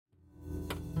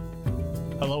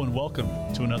Hello and welcome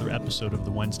to another episode of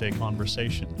the Wednesday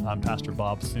Conversation. I'm Pastor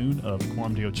Bob Thune of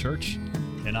Quorum Deo Church,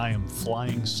 and I am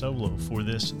flying solo for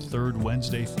this Third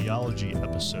Wednesday Theology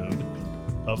episode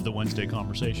of the Wednesday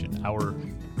Conversation. Our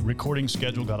recording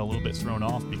schedule got a little bit thrown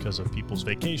off because of people's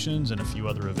vacations and a few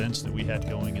other events that we had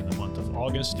going in the month of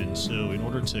August, and so in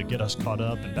order to get us caught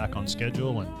up and back on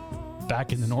schedule and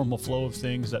back in the normal flow of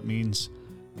things, that means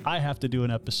I have to do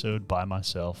an episode by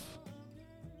myself.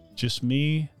 Just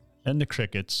me and the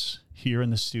crickets here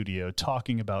in the studio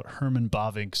talking about Herman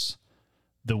Bavinck's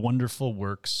The Wonderful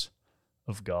Works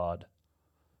of God.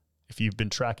 If you've been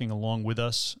tracking along with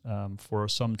us for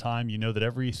some time, you know that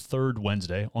every third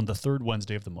Wednesday, on the third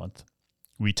Wednesday of the month,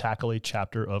 we tackle a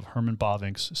chapter of Herman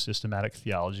Bavinck's systematic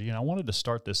theology. And I wanted to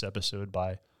start this episode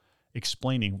by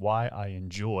explaining why I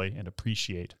enjoy and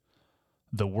appreciate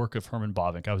the work of Herman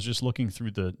Bavinck. I was just looking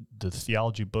through the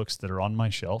theology books that are on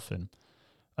my shelf, and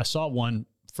I saw one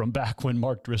from back when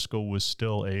Mark Driscoll was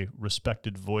still a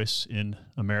respected voice in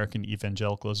American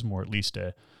evangelicalism, or at least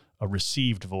a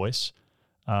received voice.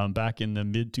 Back in the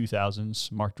mid-2000s,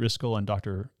 Mark Driscoll and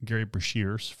Dr. Gary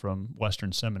Breshears from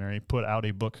Western Seminary put out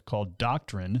a book called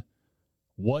Doctrine,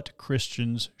 What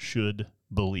Christians Should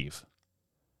Believe.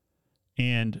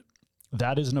 And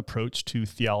that is an approach to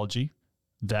theology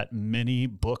that many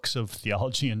books of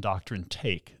theology and doctrine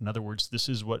take. In other words, this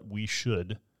is what we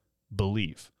should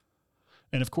believe.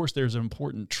 And of course, there's an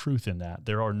important truth in that.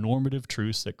 There are normative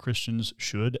truths that Christians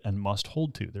should and must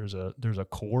hold to. There's a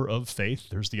core of faith.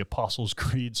 There's the Apostles'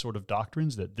 Creed sort of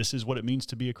doctrines that this is what it means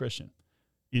to be a Christian,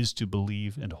 is to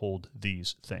believe and hold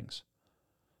these things.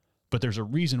 But there's a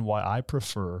reason why I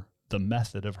prefer the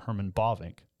method of Herman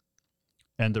Bavinck.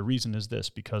 And the reason is this,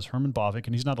 because Herman Bavinck,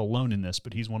 and he's not alone in this,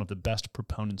 but he's one of the best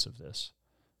proponents of this,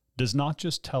 does not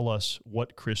just tell us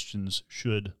what Christians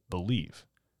should believe,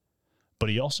 but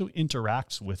he also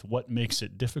interacts with what makes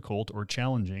it difficult or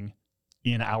challenging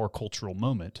in our cultural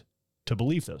moment to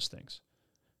believe those things.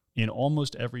 In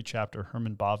almost every chapter,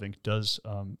 Herman Bavinck does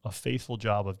a faithful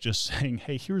job of just saying,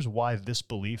 hey, here's why this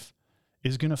belief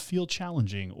is going to feel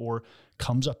challenging or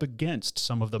comes up against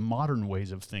some of the modern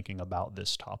ways of thinking about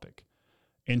this topic.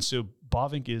 And so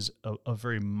Bavinck is a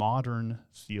very modern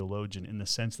theologian in the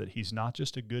sense that he's not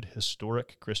just a good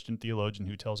historic Christian theologian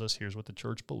who tells us here's what the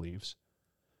church believes,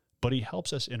 but he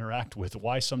helps us interact with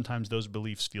why sometimes those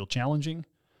beliefs feel challenging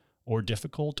or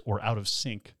difficult or out of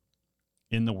sync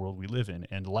in the world we live in.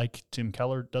 And like Tim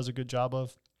Keller does a good job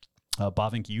of,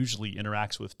 Bavinck usually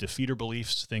interacts with defeater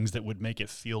beliefs, things that would make it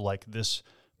feel like this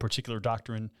particular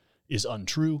doctrine is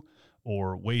untrue,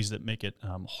 or ways that make it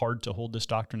hard to hold this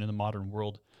doctrine in the modern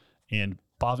world. And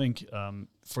Bavinck,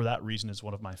 for that reason, is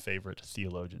one of my favorite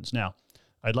theologians. Now,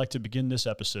 I'd like to begin this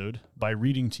episode by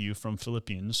reading to you from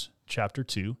Philippians chapter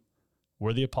 2,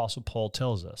 where the Apostle Paul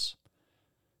tells us,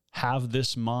 "Have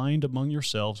this mind among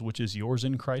yourselves, which is yours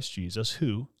in Christ Jesus,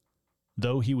 who,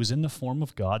 though he was in the form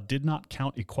of God, did not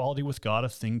count equality with God a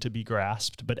thing to be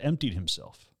grasped, but emptied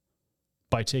himself,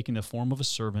 by taking the form of a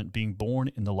servant, being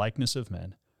born in the likeness of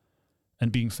men,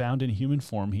 and being found in human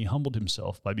form, he humbled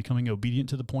himself by becoming obedient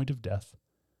to the point of death,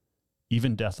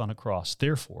 even death on a cross.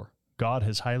 Therefore, God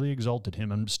has highly exalted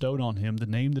him and bestowed on him the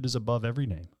name that is above every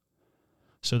name,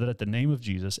 so that at the name of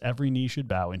Jesus every knee should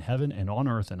bow in heaven and on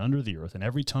earth and under the earth, and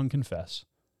every tongue confess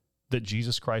that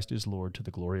Jesus Christ is Lord, to the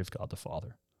glory of God the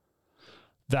Father."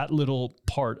 That little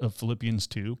part of Philippians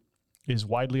 2 is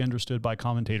widely understood by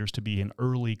commentators to be an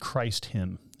early Christ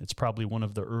hymn. It's probably one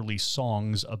of the early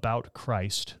songs about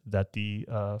Christ that the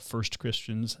first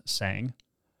Christians sang.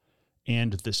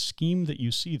 And the scheme that you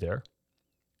see there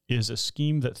is a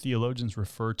scheme that theologians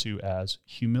refer to as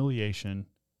humiliation,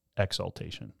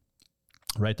 exaltation.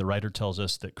 Right? The writer tells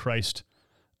us that Christ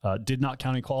did not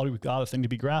count equality with God a thing to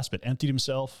be grasped, but emptied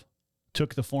himself,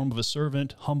 took the form of a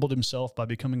servant, humbled himself by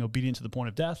becoming obedient to the point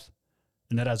of death,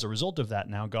 and that as a result of that,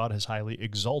 now God has highly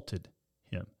exalted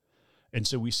him. And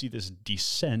so we see this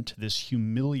descent, this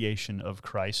humiliation of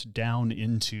Christ down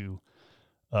into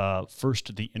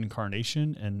first the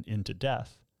incarnation and into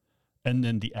death, and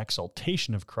then the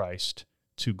exaltation of Christ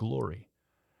to glory.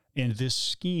 And this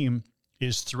scheme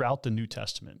is throughout the New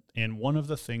Testament. And one of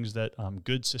the things that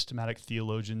good systematic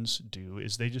theologians do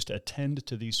is they just attend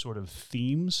to these sort of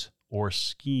themes or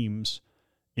schemes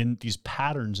in these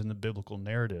patterns in the biblical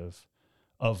narrative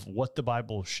of what the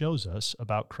Bible shows us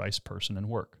about Christ's person and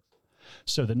work.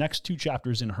 So the next two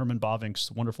chapters in Herman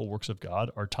Bavinck's Wonderful Works of God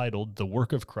are titled The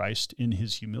Work of Christ in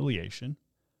His Humiliation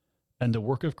and The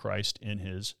Work of Christ in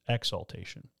His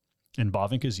Exaltation. And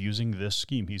Bavinck is using this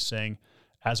scheme. He's saying,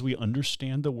 as we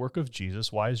understand the work of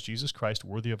Jesus, why is Jesus Christ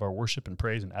worthy of our worship and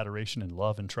praise and adoration and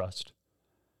love and trust?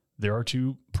 There are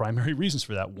two primary reasons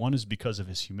for that. One is because of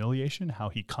his humiliation, how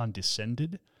he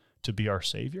condescended to be our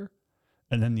Savior.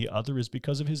 And then the other is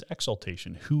because of his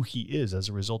exaltation, who he is as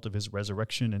a result of his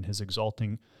resurrection and his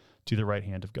exalting to the right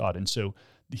hand of God. And so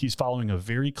he's following a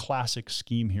very classic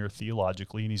scheme here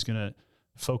theologically, and he's going to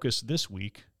focus this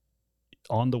week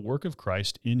on the work of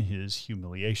Christ in his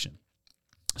humiliation.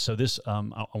 So this, I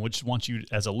just want you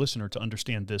as a listener to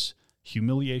understand this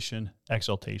humiliation,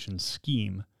 exaltation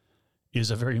scheme is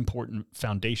a very important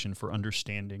foundation for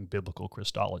understanding biblical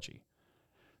Christology.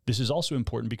 This is also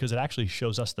important because it actually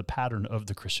shows us the pattern of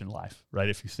the Christian life, right?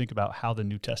 If you think about how the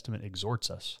New Testament exhorts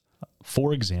us.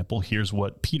 For example, here's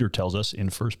what Peter tells us in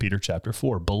 1 Peter chapter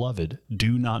 4. Beloved,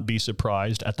 do not be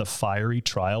surprised at the fiery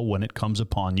trial when it comes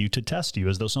upon you to test you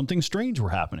as though something strange were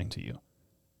happening to you.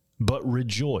 But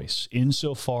rejoice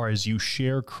insofar as you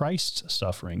share Christ's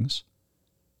sufferings,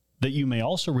 that you may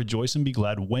also rejoice and be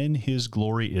glad when his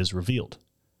glory is revealed.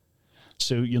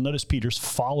 So you'll notice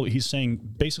he's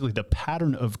saying basically the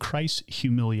pattern of Christ's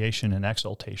humiliation and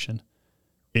exaltation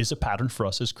is a pattern for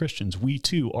us as Christians. We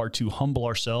too are to humble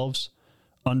ourselves,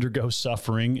 undergo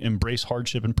suffering, embrace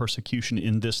hardship and persecution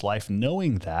in this life,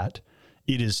 knowing that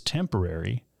it is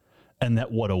temporary and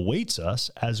that what awaits us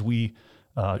as we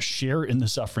share in the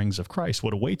sufferings of Christ,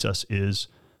 what awaits us is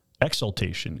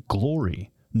exaltation, glory,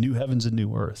 new heavens and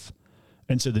new earth.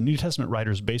 And so the New Testament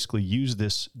writers basically use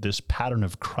this pattern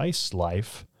of Christ's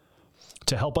life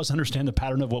to help us understand the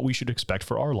pattern of what we should expect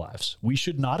for our lives. We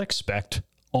should not expect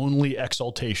only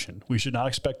exaltation. We should not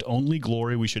expect only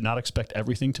glory. We should not expect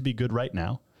everything to be good right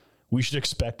now. We should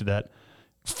expect that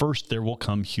first there will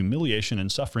come humiliation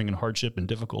and suffering and hardship and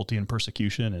difficulty and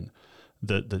persecution and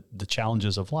the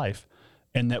challenges of life.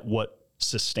 And that what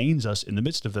sustains us in the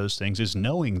midst of those things is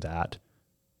knowing that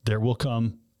there will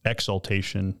come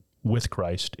exaltation with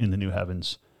Christ in the new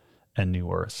heavens and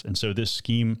new earth. And so this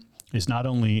scheme is not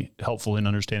only helpful in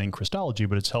understanding Christology,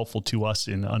 but it's helpful to us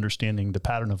in understanding the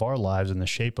pattern of our lives and the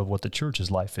shape of what the church's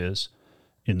life is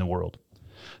in the world.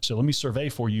 So let me survey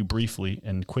for you briefly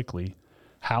and quickly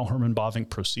how Herman Bavinck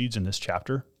proceeds in this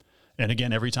chapter. And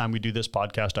again, every time we do this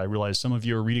podcast, I realize some of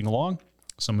you are reading along,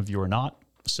 some of you are not.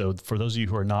 So for those of you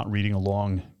who are not reading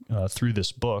along through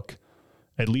this book,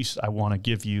 at least I want to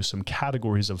give you some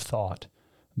categories of thought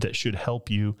that should help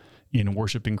you in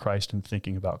worshiping Christ and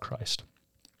thinking about Christ.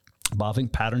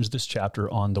 Bavinck patterns this chapter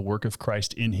on the work of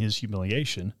Christ in his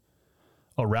humiliation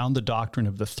around the doctrine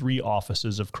of the three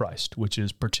offices of Christ, which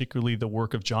is particularly the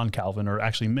work of John Calvin, or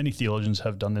actually many theologians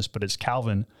have done this, but it's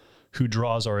Calvin who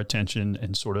draws our attention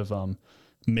and sort of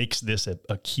makes this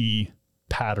a key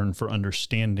pattern for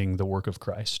understanding the work of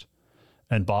Christ.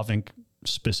 And Bavinck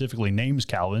specifically names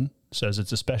Calvin, says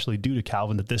it's especially due to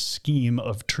Calvin that this scheme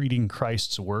of treating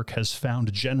Christ's work has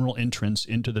found general entrance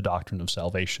into the doctrine of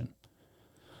salvation.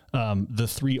 The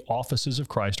three offices of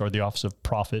Christ are the office of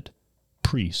prophet,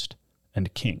 priest,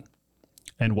 and king.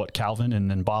 And what Calvin and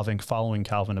then Bavinck following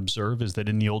Calvin observe is that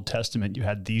in the Old Testament, you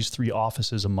had these three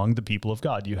offices among the people of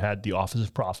God. You had the office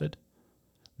of prophet,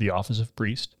 the office of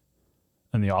priest,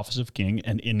 and the office of king.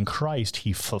 And in Christ,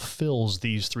 he fulfills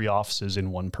these three offices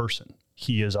in one person.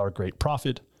 He is our great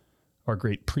prophet, our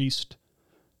great priest,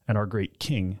 and our great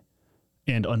king.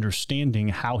 And understanding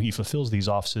how he fulfills these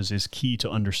offices is key to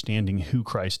understanding who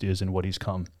Christ is and what he's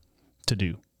come to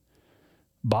do.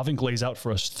 Bavinck lays out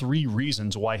for us three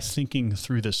reasons why thinking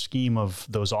through the scheme of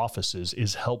those offices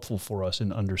is helpful for us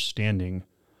in understanding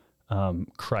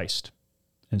Christ.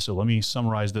 And so let me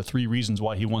summarize the three reasons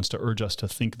why he wants to urge us to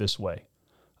think this way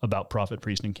about prophet,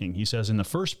 priest, and king. He says, in the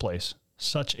first place,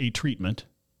 such a treatment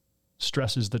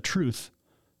stresses the truth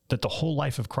that the whole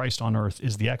life of Christ on earth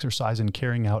is the exercise and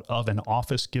carrying out of an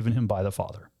office given him by the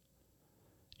Father.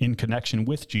 In connection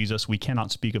with Jesus, we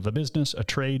cannot speak of a business, a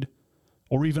trade,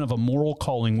 or even of a moral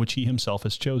calling which he himself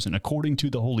has chosen. According to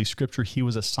the Holy Scripture, he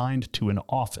was assigned to an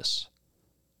office.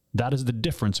 That is the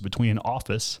difference between an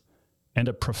office and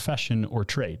a profession or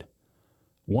trade.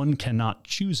 One cannot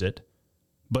choose it,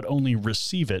 but only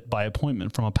receive it by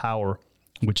appointment from a power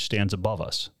which stands above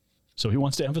us. So he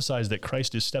wants to emphasize that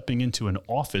Christ is stepping into an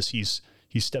office. He's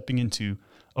stepping into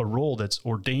a role that's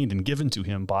ordained and given to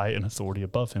him by an authority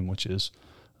above him, which is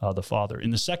the Father.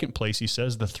 In the second place, he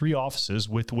says the three offices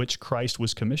with which Christ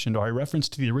was commissioned are a reference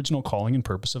to the original calling and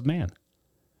purpose of man.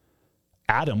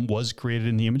 Adam was created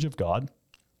in the image of God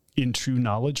in true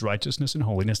knowledge, righteousness, and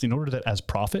holiness, in order that as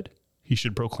prophet, he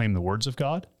should proclaim the words of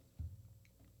God.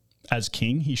 As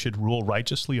king, he should rule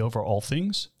righteously over all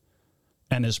things.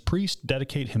 And as priest,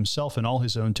 dedicate himself and all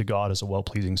his own to God as a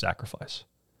well-pleasing sacrifice.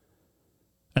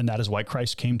 And that is why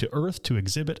Christ came to earth, to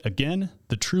exhibit again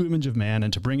the true image of man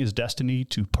and to bring his destiny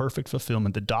to perfect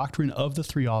fulfillment. The doctrine of the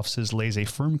three offices lays a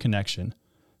firm connection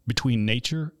between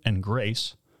nature and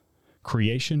grace,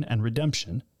 creation and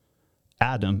redemption,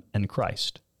 Adam and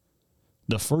Christ.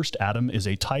 The first Adam is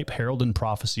a type, herald, and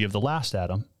prophecy of the last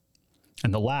Adam,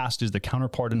 and the last is the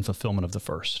counterpart and fulfillment of the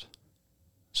first.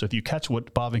 So if you catch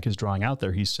what Bavinck is drawing out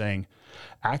there, he's saying,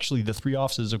 actually, the three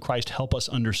offices of Christ help us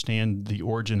understand the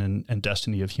origin and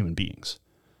destiny of human beings,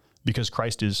 because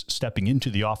Christ is stepping into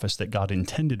the office that God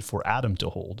intended for Adam to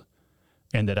hold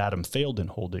and that Adam failed in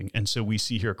holding. And so we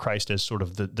see here Christ as sort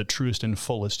of the truest and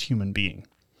fullest human being.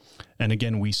 And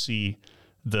again, we see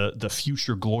the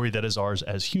future glory that is ours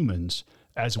as humans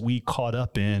as we caught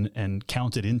up in and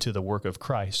counted into the work of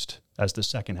Christ as the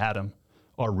second Adam,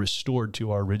 are restored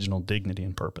to our original dignity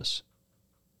and purpose.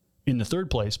 In the third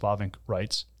place, Bavinck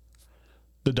writes,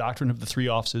 the doctrine of the three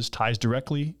offices ties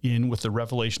directly in with the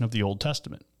revelation of the Old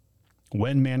Testament.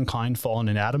 When mankind, fallen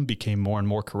in Adam, became more and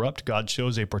more corrupt, God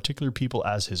chose a particular people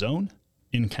as his own.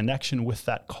 In connection with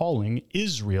that calling,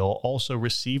 Israel also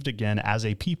received again as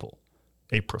a people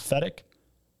a prophetic,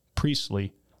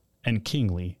 priestly, and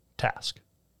kingly task.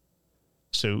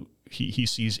 So he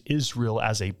sees Israel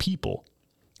as a people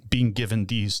being given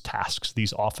these tasks,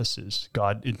 these offices.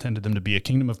 God intended them to be a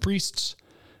kingdom of priests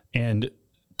and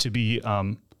to be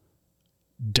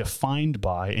defined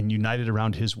by and united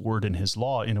around his word and his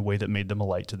law in a way that made them a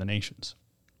light to the nations.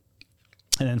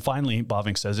 And then finally,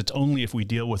 Bavinck says, it's only if we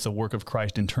deal with the work of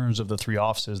Christ in terms of the three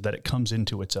offices that it comes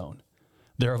into its own.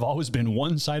 There have always been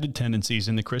one-sided tendencies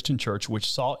in the Christian church which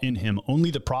saw in him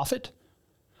only the prophet,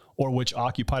 or which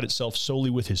occupied itself solely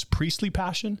with his priestly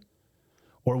passion,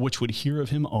 or which would hear of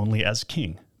him only as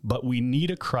king. But we need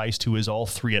a Christ who is all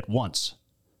three at once.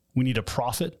 We need a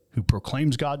prophet who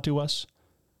proclaims God to us,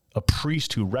 a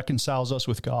priest who reconciles us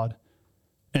with God,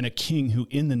 and a king who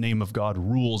in the name of God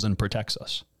rules and protects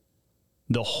us.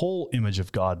 The whole image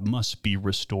of God must be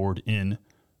restored in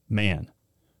man.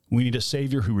 We need a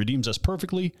Savior who redeems us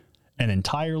perfectly and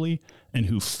entirely, and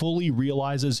who fully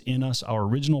realizes in us our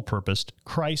original purpose.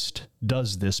 Christ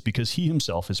does this because he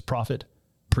himself is prophet,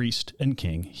 priest, and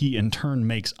king. He in turn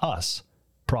makes us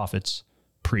prophets,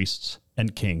 priests,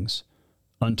 and kings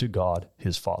unto God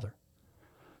his Father.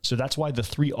 So that's why the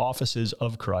three offices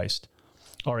of Christ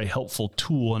are a helpful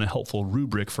tool and a helpful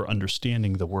rubric for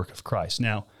understanding the work of Christ.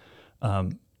 Now,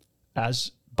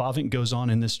 as Bavinck goes on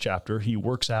in this chapter, he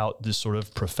works out this sort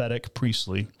of prophetic,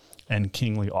 priestly, and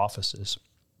kingly offices,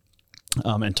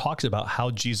 and talks about how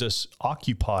Jesus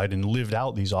occupied and lived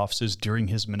out these offices during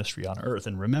his ministry on earth.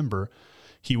 And remember,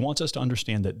 he wants us to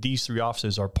understand that these three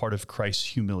offices are part of Christ's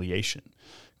humiliation,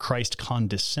 Christ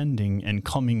condescending and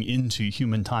coming into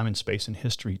human time and space and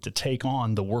history to take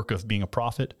on the work of being a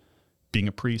prophet, being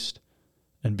a priest,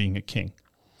 and being a king.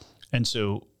 And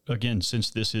so, again, since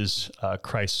this is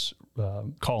Christ's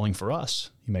calling for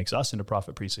us, he makes us into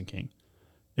prophet, priest, and king.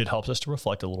 It helps us to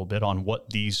reflect a little bit on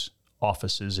what these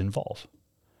offices involve.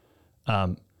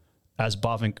 As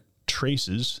Bavinck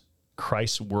traces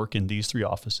Christ's work in these three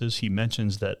offices, he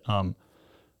mentions that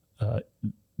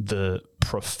the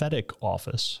prophetic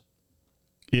office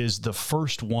is the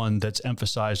first one that's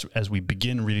emphasized as we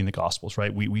begin reading the Gospels,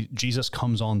 right? Jesus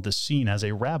comes on the scene as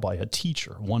a rabbi, a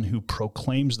teacher, one who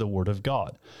proclaims the word of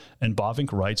God. And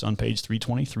Bavinck writes on page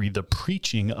 323, the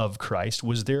preaching of Christ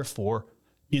was therefore,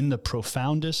 in the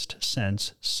profoundest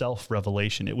sense,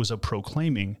 self-revelation. It was a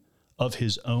proclaiming of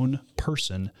his own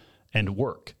person and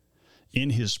work.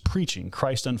 In his preaching,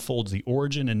 Christ unfolds the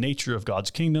origin and nature of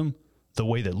God's kingdom, the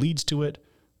way that leads to it,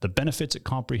 the benefits it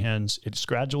comprehends, its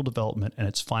gradual development, and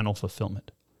its final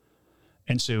fulfillment.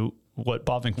 And so what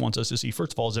Bavinck wants us to see,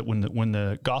 first of all, is that when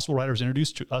the gospel writers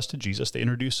introduce us to Jesus, they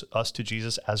introduce us to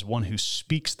Jesus as one who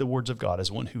speaks the words of God, as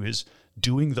one who is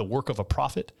doing the work of a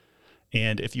prophet.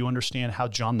 And if you understand how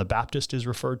John the Baptist is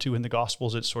referred to in the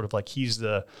Gospels, it's sort of like he's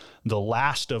the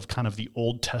last of kind of the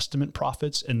Old Testament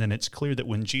prophets. And then it's clear that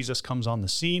when Jesus comes on the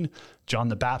scene, John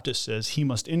the Baptist says, he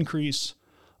must increase,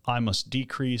 I must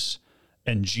decrease.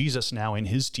 And Jesus now in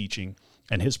his teaching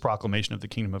and his proclamation of the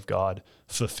kingdom of God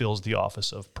fulfills the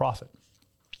office of prophet.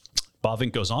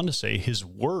 Bavinck goes on to say his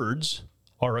words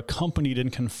are accompanied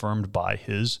and confirmed by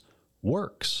his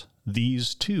works.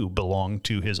 These too belong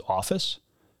to his office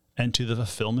and to the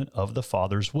fulfillment of the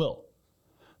Father's will.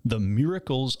 The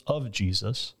miracles of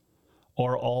Jesus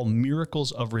are all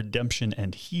miracles of redemption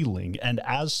and healing, and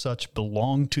as such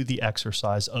belong to the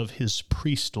exercise of his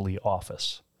priestly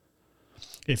office.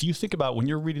 If you think about when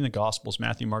you're reading the Gospels,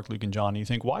 Matthew, Mark, Luke, and John, and you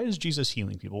think, why is Jesus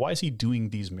healing people? Why is he doing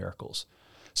these miracles?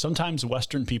 Sometimes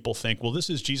Western people think, well, this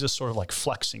is Jesus sort of like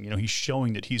flexing. He's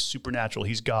showing that he's supernatural,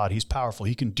 he's God, he's powerful,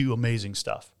 he can do amazing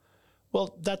stuff.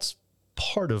 Well, that's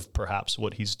part of perhaps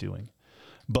what he's doing.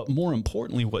 But more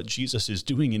importantly, what Jesus is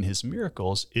doing in his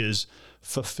miracles is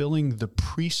fulfilling the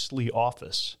priestly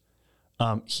office.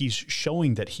 He's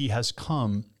showing that he has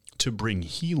come to bring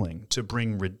healing, to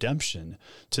bring redemption,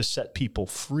 to set people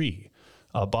free.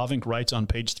 Bavinck writes on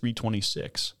page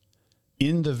 326,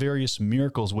 in the various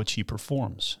miracles which he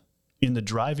performs, in the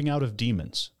driving out of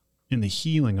demons, in the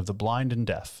healing of the blind and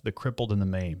deaf, the crippled and the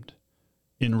maimed,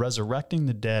 in resurrecting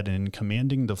the dead and in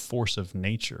commanding the force of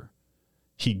nature,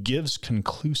 he gives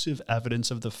conclusive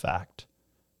evidence of the fact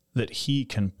that he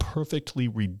can perfectly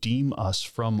redeem us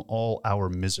from all our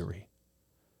misery.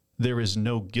 There is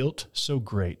no guilt so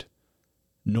great,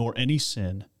 nor any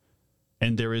sin,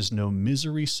 and there is no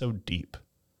misery so deep,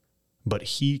 but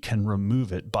he can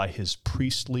remove it by his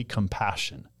priestly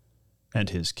compassion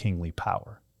and his kingly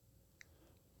power.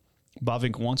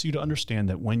 Bavinck wants you to understand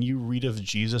that when you read of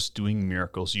Jesus doing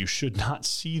miracles, you should not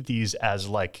see these as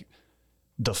like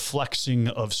the flexing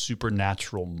of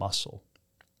supernatural muscle.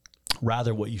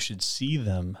 Rather, what you should see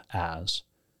them as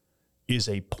is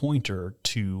a pointer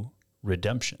to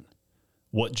redemption.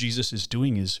 What Jesus is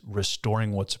doing is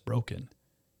restoring what's broken,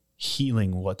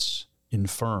 healing what's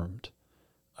infirmed,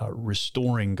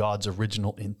 restoring God's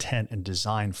original intent and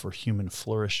design for human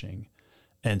flourishing.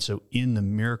 And so in the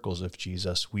miracles of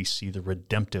Jesus, we see the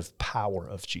redemptive power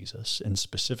of Jesus, and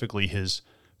specifically his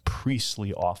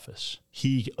priestly office.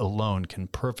 He alone can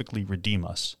perfectly redeem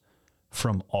us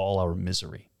from all our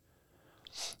misery.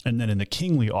 And then in the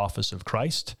kingly office of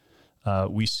Christ,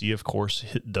 we see, of course,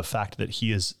 the fact that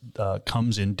he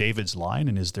comes in David's line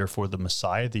and is therefore the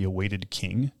Messiah, the awaited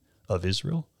king of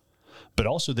Israel, but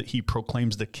also that he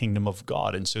proclaims the kingdom of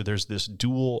God. And so there's this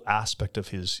dual aspect of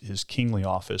his kingly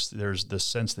office. There's the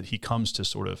sense that he comes to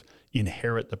sort of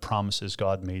inherit the promises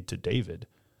God made to David,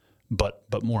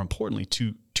 but more importantly,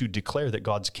 to declare that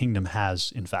God's kingdom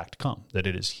has in fact come, that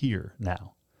it is here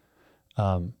now.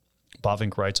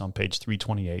 Bavinck writes on page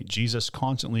 328, Jesus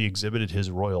constantly exhibited his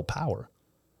royal power,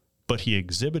 but he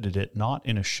exhibited it not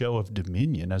in a show of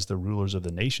dominion as the rulers of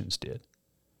the nations did,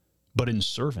 but in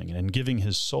serving and in giving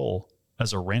his soul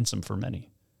as a ransom for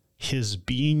many. His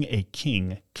being a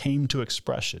king came to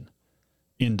expression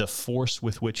in the force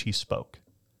with which he spoke,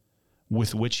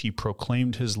 with which he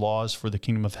proclaimed his laws for the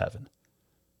kingdom of heaven,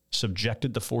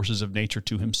 subjected the forces of nature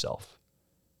to himself,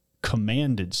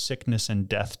 commanded sickness and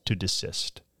death to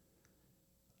desist,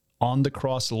 on the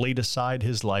cross laid aside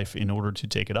his life in order to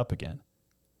take it up again,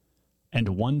 and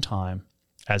one time,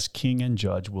 as king and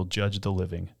judge, will judge the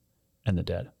living and the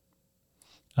dead.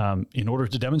 In order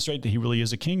to demonstrate that he really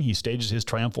is a king, he stages his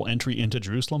triumphal entry into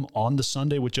Jerusalem on the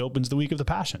Sunday which opens the week of the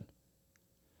Passion.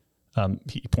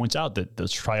 He points out that the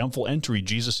triumphal entry,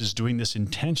 Jesus is doing this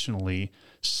intentionally,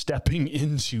 stepping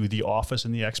into the office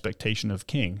and the expectation of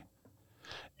king,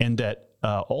 and that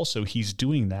also he's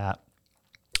doing that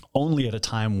only at a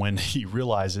time when he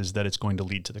realizes that it's going to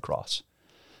lead to the cross.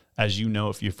 As you know,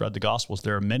 if you've read the Gospels,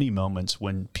 there are many moments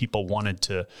when people wanted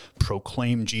to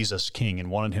proclaim Jesus king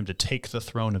and wanted him to take the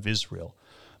throne of Israel,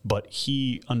 but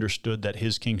he understood that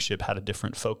his kingship had a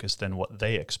different focus than what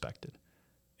they expected.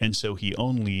 And so he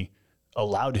only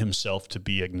allowed himself to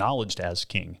be acknowledged as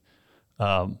king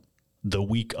the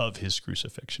week of his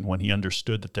crucifixion, when he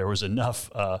understood that there was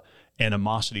enough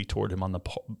animosity toward him on the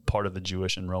part of the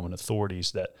Jewish and Roman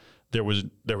authorities that there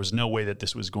was no way that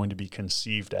this was going to be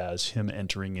conceived as him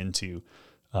entering into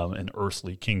an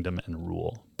earthly kingdom and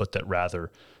rule, but that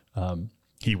rather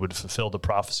he would fulfill the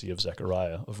prophecy of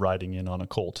Zechariah of riding in on a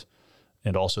colt,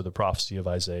 and also the prophecy of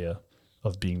Isaiah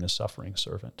of being the suffering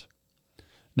servant.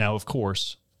 Now, of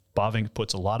course, Bavinck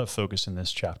puts a lot of focus in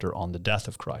this chapter on the death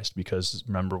of Christ, because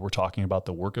remember, we're talking about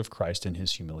the work of Christ in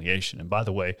his humiliation. And by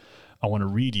the way, I want to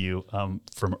read you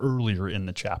from earlier in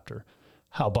the chapter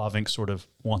how Bavinck sort of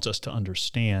wants us to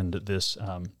understand this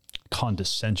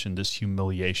condescension, this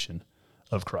humiliation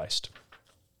of Christ.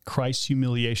 Christ's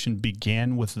humiliation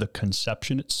began with the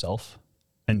conception itself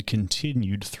and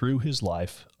continued through his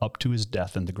life up to his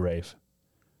death in the grave.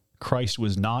 Christ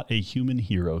was not a human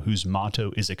hero whose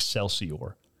motto is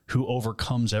Excelsior, who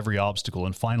overcomes every obstacle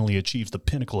and finally achieves the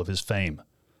pinnacle of his fame.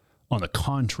 On the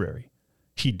contrary,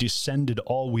 he descended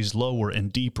always lower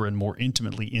and deeper and more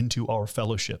intimately into our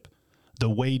fellowship. The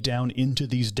way down into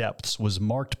these depths was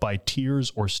marked by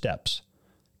tiers or steps: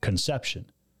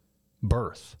 conception,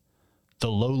 birth,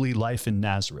 the lowly life in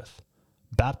Nazareth,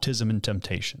 baptism and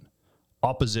temptation,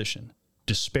 opposition,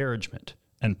 disparagement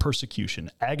and persecution,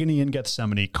 agony in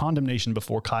Gethsemane, condemnation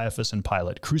before Caiaphas and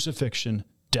Pilate, crucifixion,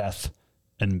 death,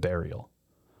 and burial.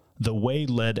 the way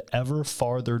led ever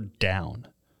farther down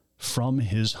from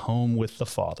his home with the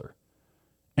Father,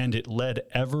 and it led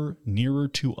ever nearer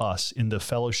to us in the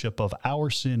fellowship of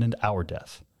our sin and our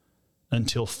death,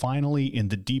 until finally, in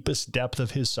the deepest depth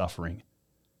of his suffering,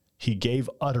 he gave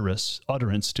utterance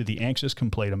to the anxious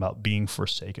complaint about being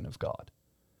forsaken of God.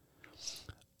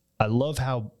 I love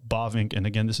how Bavinck, and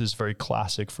again, this is very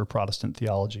classic for Protestant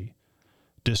theology,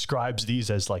 describes these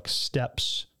as like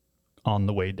steps on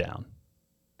the way down.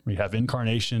 We have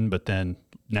incarnation, but then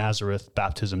Nazareth,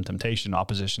 baptism, temptation,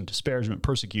 opposition, disparagement,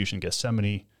 persecution,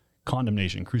 Gethsemane,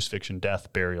 condemnation, crucifixion,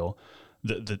 death, burial.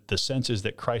 The sense is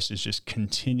that Christ is just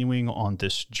continuing on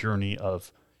this journey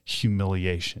of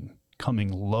humiliation,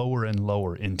 coming lower and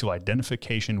lower into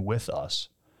identification with us,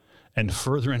 and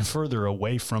further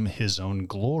away from his own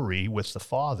glory with the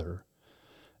Father.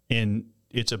 And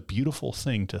it's a beautiful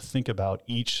thing to think about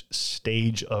each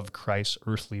stage of Christ's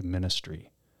earthly ministry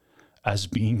as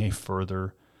being a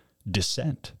further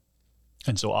descent.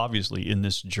 And so obviously in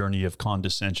this journey of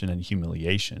condescension and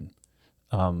humiliation,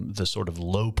 the sort of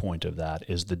low point of that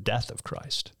is the death of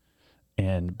Christ.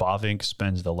 And Bavinck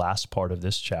spends the last part of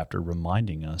this chapter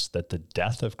reminding us that the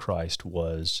death of Christ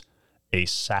was a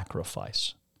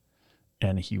sacrifice.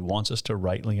 And he wants us to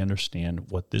rightly understand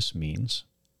what this means.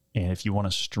 And if you want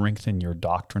to strengthen your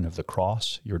doctrine of the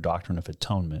cross, your doctrine of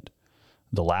atonement,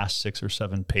 the last 6 or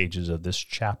 7 pages of this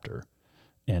chapter,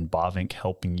 and Bavinck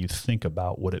helping you think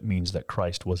about what it means that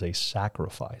Christ was a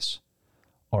sacrifice,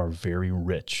 are very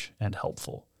rich and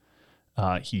helpful.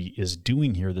 He is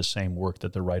doing here the same work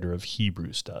that the writer of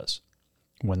Hebrews does.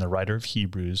 When the writer of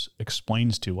Hebrews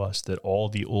explains to us that all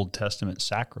the Old Testament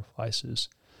sacrifices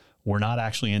were not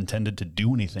actually intended to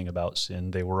do anything about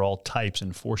sin, they were all types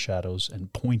and foreshadows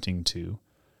and pointing to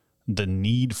the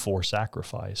need for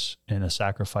sacrifice, and a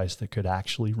sacrifice that could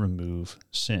actually remove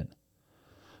sin.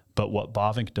 But what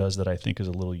Bavinck does that I think is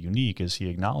a little unique is he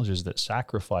acknowledges that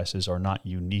sacrifices are not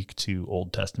unique to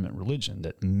Old Testament religion,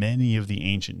 that many of the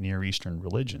ancient Near Eastern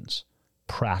religions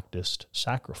practiced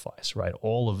sacrifice, right?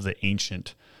 All of the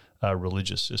ancient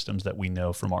religious systems that we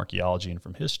know from archaeology and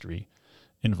from history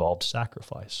involved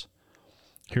sacrifice.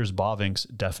 Here's Bavinck's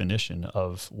definition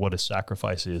of what a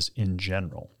sacrifice is in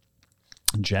general.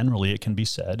 Generally, it can be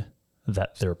said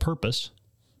that their purpose,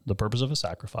 the purpose of a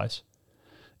sacrifice,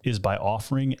 is by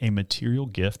offering a material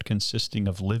gift consisting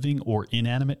of living or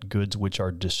inanimate goods which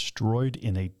are destroyed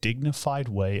in a dignified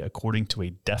way according to a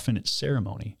definite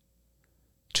ceremony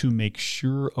to make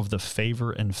sure of the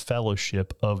favor and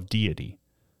fellowship of deity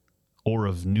or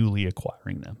of newly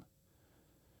acquiring them.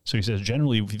 So he says,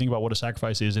 generally, if you think about what a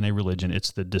sacrifice is in a religion,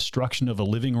 it's the destruction of a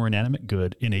living or inanimate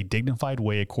good in a dignified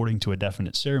way according to a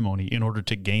definite ceremony in order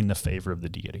to gain the favor of the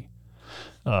deity.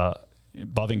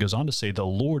 Bavinck goes on to say the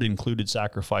Lord included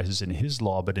sacrifices in his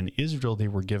law, but in Israel they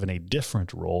were given a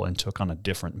different role and took on a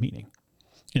different meaning.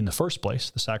 In the first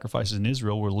place, the sacrifices in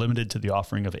Israel were limited to the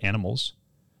offering of animals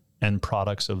and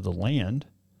products of the land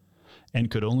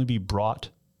and could only be brought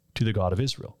to the God of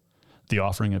Israel. The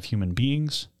offering of human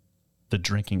beings, the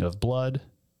drinking of blood,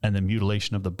 and the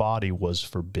mutilation of the body was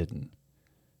forbidden.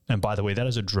 And by the way, that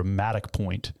is a dramatic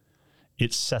point.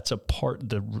 It sets apart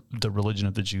the religion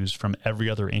of the Jews from every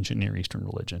other ancient Near Eastern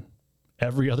religion.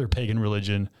 Every other pagan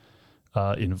religion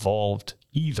involved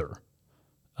either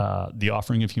the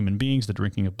offering of human beings, the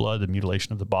drinking of blood, the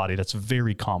mutilation of the body. That's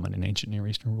very common in ancient Near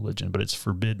Eastern religion, but it's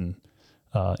forbidden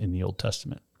in the Old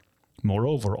Testament.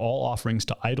 Moreover, all offerings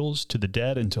to idols, to the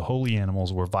dead, and to holy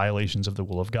animals were violations of the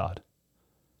will of God.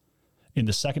 In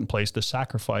the second place, the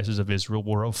sacrifices of Israel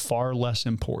were of far less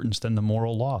importance than the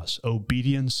moral laws.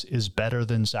 Obedience is better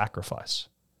than sacrifice.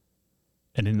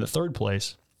 And in the third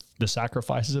place, the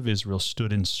sacrifices of Israel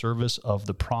stood in service of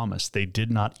the promise. They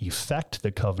did not effect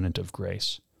the covenant of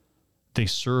grace. They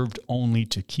served only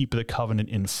to keep the covenant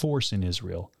in force in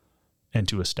Israel and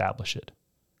to establish it.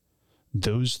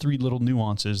 Those 3 little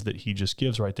nuances that he just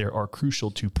gives right there are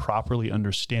crucial to properly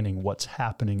understanding what's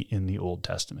happening in the Old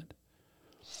Testament.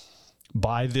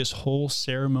 By this whole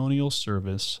ceremonial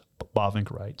service,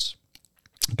 Bavinck writes,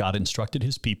 God instructed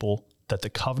his people that the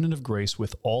covenant of grace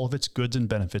with all of its goods and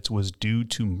benefits was due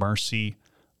to mercy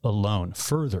alone.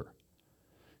 Further,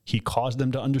 he caused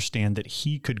them to understand that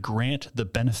he could grant the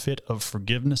benefit of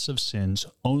forgiveness of sins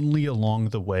only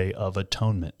along the way of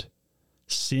atonement.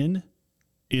 Sin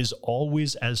is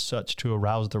always as such to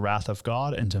arouse the wrath of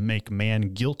God and to make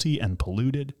man guilty and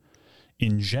polluted.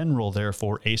 In general,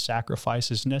 therefore, a sacrifice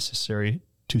is necessary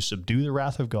to subdue the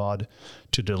wrath of God,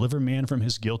 to deliver man from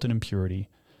his guilt and impurity,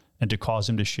 and to cause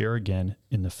him to share again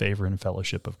in the favor and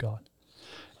fellowship of God.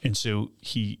 And so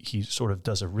he sort of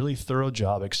does a really thorough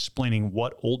job explaining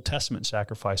what Old Testament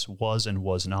sacrifice was and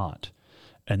was not.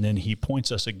 And then he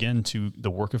points us again to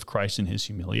the work of Christ in his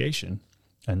humiliation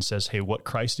and says, hey, what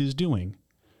Christ is doing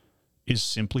is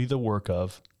simply the work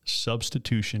of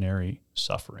substitutionary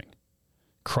suffering.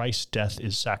 Christ's death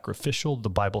is sacrificial. The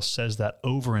Bible says that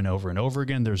over and over and over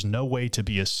again. There's no way to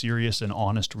be a serious and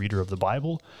honest reader of the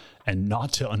Bible and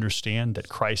not to understand that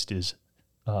Christ is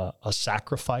a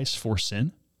sacrifice for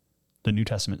sin. The New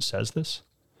Testament says this.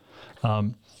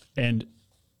 And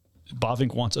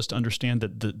Bavinck wants us to understand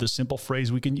that the simple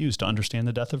phrase we can use to understand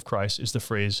the death of Christ is the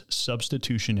phrase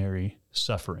substitutionary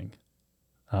suffering.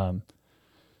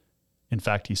 In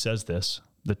fact, he says this: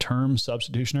 the term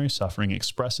substitutionary suffering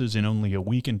expresses in only a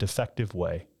weak and defective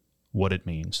way what it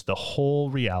means. The whole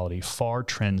reality far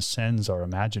transcends our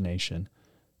imagination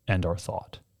and our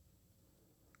thought.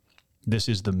 This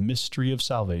is the mystery of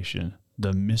salvation,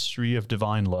 the mystery of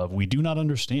divine love. We do not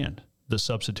understand the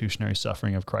substitutionary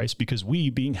suffering of Christ because we,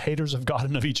 being haters of God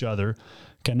and of each other,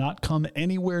 cannot come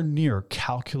anywhere near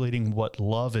calculating what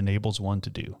love enables one to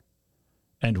do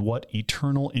and what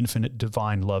eternal, infinite,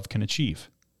 divine love can achieve.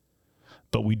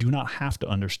 But we do not have to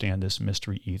understand this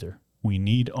mystery either. We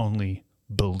need only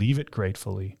believe it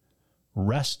gratefully,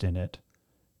 rest in it,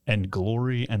 and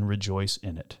glory and rejoice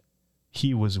in it.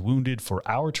 He was wounded for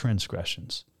our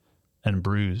transgressions and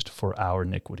bruised for our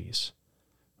iniquities.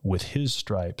 With his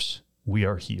stripes, we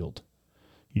are healed.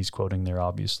 He's quoting there,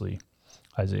 obviously,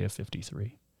 Isaiah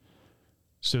 53.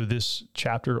 So this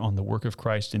chapter on the work of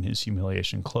Christ in his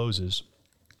humiliation closes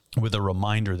with a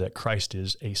reminder that Christ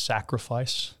is a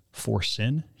sacrifice for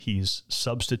sin. He's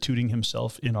substituting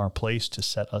himself in our place to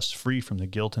set us free from the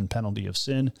guilt and penalty of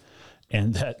sin,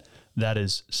 and that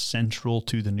is central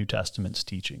to the New Testament's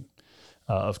teaching.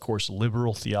 Of course,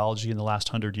 liberal theology in the last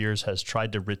 100 years has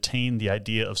tried to retain the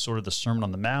idea of sort of the Sermon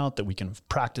on the Mount, that we can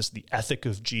practice the ethic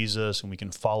of Jesus and we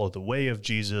can follow the way of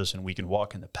Jesus and we can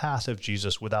walk in the path of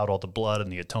Jesus without all the blood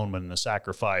and the atonement and the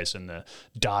sacrifice and the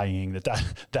dying.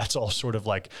 That's all sort of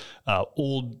like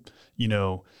old,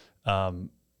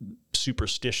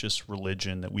 superstitious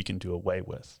religion that we can do away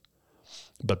with.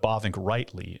 But Bavinck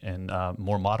rightly, and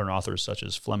more modern authors such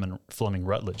as Fleming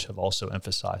Rutledge have also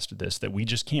emphasized this, that we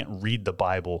just can't read the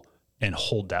Bible and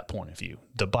hold that point of view.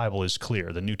 The Bible is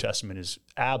clear. The New Testament is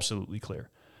absolutely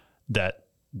clear that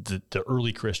the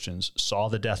early Christians saw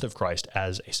the death of Christ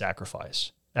as a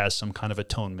sacrifice, as some kind of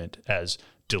atonement, as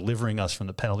delivering us from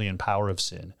the penalty and power of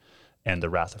sin and the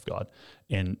wrath of God,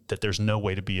 and that there's no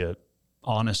way to be a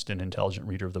honest and intelligent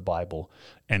reader of the Bible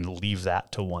and leave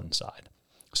that to one side.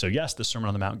 So yes, the Sermon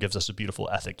on the Mount gives us a beautiful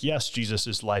ethic. Yes,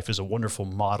 Jesus' life is a wonderful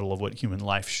model of what human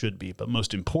life should be. But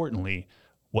most importantly,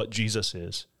 what Jesus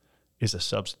is a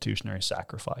substitutionary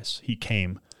sacrifice. He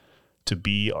came to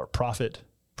be our prophet,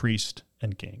 priest,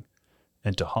 and king,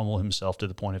 and to humble himself to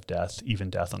the point of death, even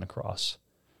death on a cross,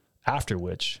 after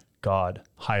which God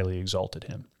highly exalted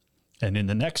him. And in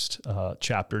the next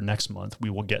chapter, next month, we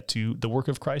will get to the work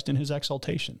of Christ in his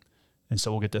exaltation. And so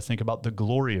we'll get to think about the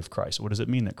glory of Christ. What does it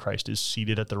mean that Christ is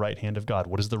seated at the right hand of God?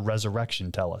 What does the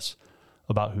resurrection tell us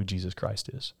about who Jesus Christ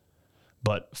is?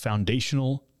 But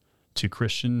foundational to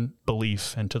Christian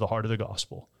belief and to the heart of the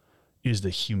gospel is the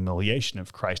humiliation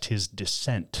of Christ, his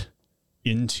descent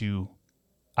into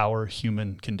our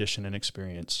human condition and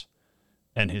experience,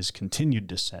 and his continued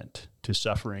descent to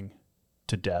suffering,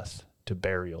 to death, to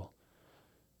burial,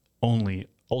 only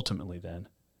ultimately then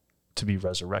to be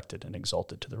resurrected and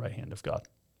exalted to the right hand of God.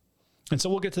 And so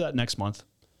we'll get to that next month.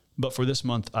 But for this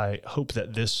month, I hope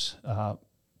that this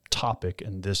topic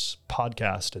and this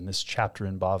podcast and this chapter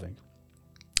in Bavinck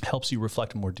helps you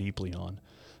reflect more deeply on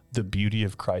the beauty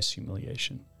of Christ's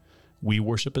humiliation. We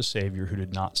worship a Savior who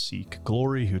did not seek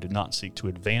glory, who did not seek to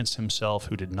advance himself,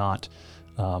 who did not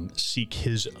seek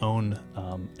his own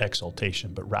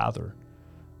exaltation, but rather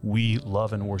we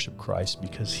love and worship Christ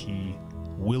because he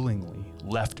willingly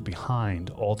left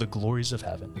behind all the glories of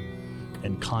heaven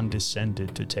and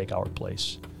condescended to take our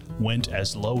place, went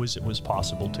as low as it was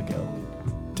possible to go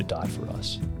to die for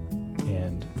us.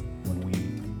 And when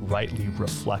we rightly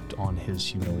reflect on his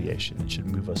humiliation, it should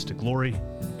move us to glory,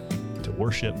 to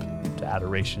worship, to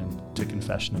adoration, to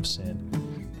confession of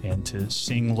sin, and to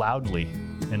sing loudly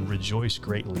and rejoice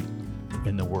greatly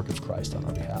in the work of Christ on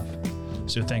our behalf.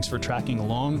 So thanks for tracking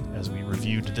along as we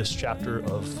reviewed this chapter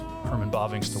of Herman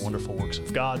Bavinck's The Wonderful Works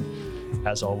of God.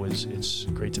 As always, it's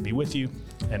great to be with you,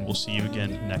 and we'll see you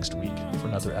again next week for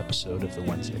another episode of the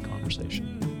Wednesday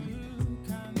Conversation.